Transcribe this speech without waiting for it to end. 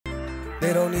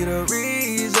They don't need a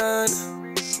reason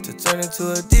to turn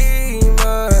into a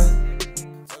demon.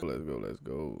 Let's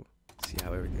go. See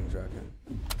how everything's rocking.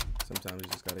 Sometimes you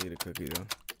just gotta eat a cookie though.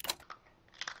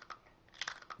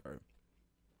 All right.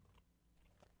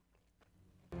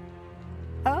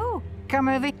 Oh, come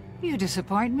over. You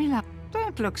disappoint me, love.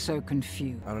 Don't look so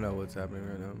confused. I don't know what's happening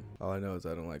right now. All I know is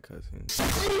I don't like cussing.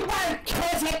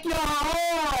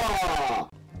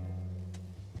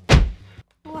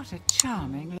 What a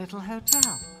charming little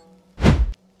hotel.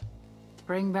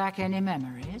 Bring back any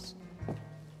memories?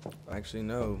 Actually,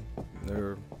 no.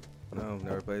 Never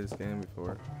played this game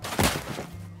before.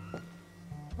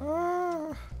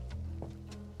 Ah.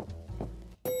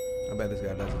 I bet this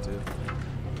guy does it too.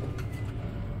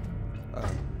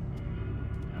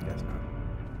 Guess not.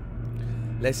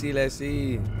 Let's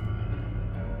see.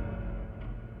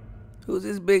 Who's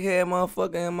this big head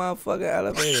motherfucker in my fucking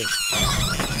elevator?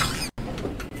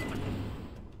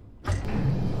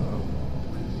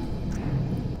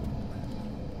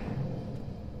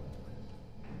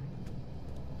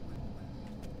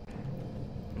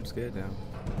 I'm scared now.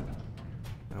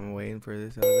 I'm waiting for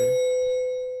this elevator.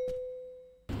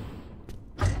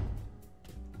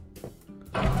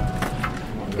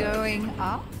 Going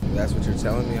up? That's what you're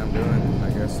telling me I'm doing. I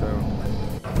guess so.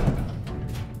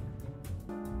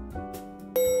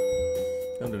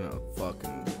 Don't do no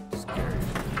fucking scary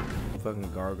shit.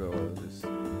 Fucking gargoyles.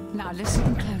 Now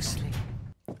listen closely.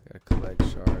 Gotta collect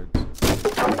shards.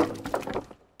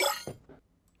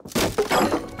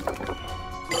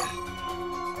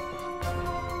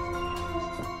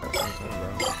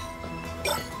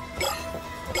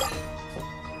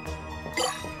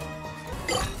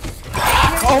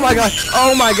 Oh my god!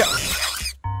 Oh my god!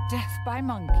 Death by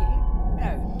monkey?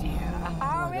 Oh dear.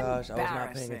 How Oh my gosh, I was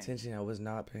not paying embarrassing. attention. I was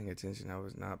not paying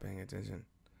attention.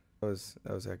 That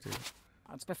was hectic.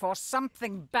 That's before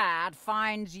something bad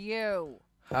finds you.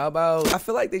 How about, I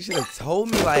feel like they should have told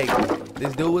me like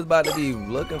this dude was about to be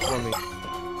looking for me.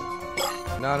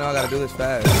 No, I gotta do this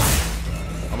fast.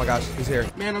 Oh my gosh, he's here.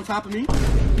 Man on top of me.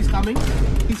 He's coming.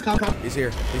 He's coming. He's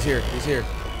here.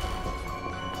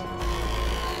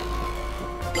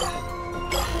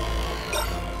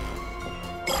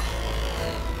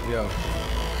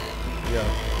 Yo.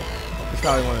 It's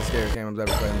probably one of the scariest games I've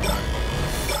ever played in my life.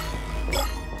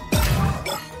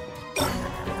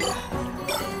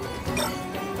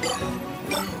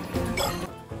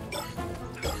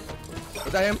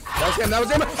 Was that him? That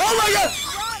was him! Oh my god!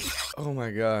 Oh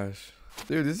my gosh.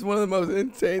 Dude, this is one of the most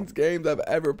intense games I've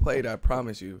ever played. I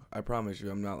promise you,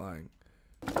 I'm not lying.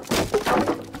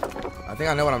 I think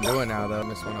I know what I'm doing now though.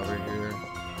 This one over here.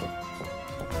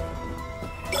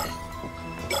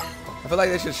 I feel like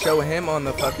they should show him on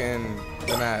the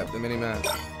mini map.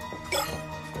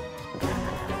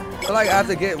 I feel like I have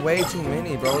to get way too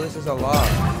many, bro. This is a lot.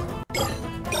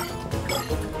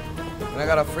 And I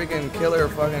got a freaking killer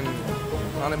fucking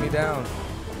hunting me down.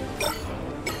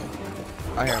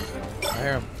 I hear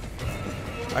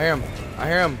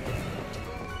him.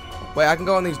 Wait, I can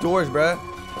go on these doors, bruh.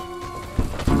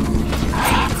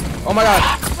 Oh my god.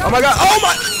 Oh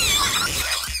my.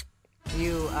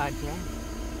 You are dead.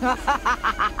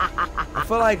 I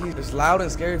feel like he's just loud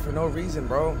and scary for no reason,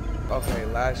 bro. Okay,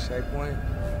 last checkpoint.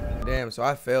 Damn, so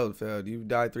I failed. You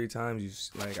died 3 times. You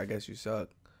I guess you suck.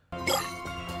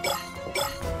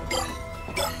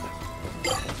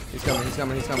 He's coming. I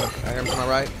hear him to my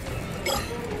right.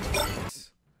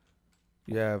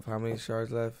 You have how many shards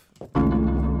left?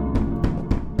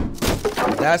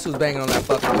 That's who's banging on that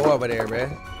fucking door over there,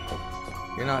 bruh.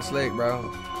 You're not slick,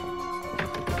 bro.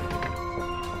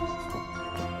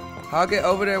 I'll get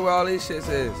over there where all these shits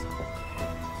is.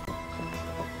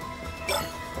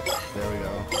 There we go.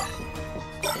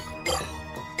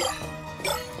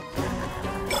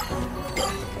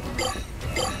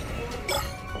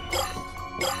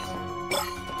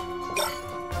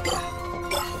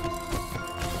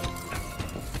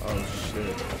 Oh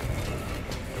shit.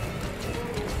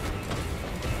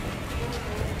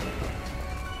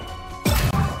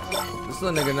 This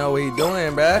little nigga know what he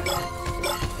doing, bruh.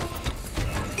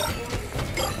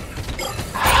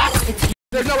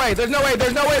 There's no way.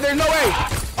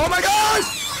 Oh my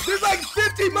gosh! There's like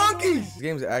 50 monkeys! This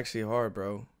game's actually hard,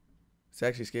 bro. It's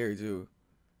actually scary too.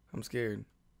 I'm scared.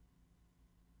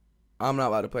 I'm not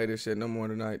about to play this shit no more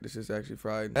tonight. This is actually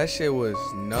fried. That shit was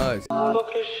nuts.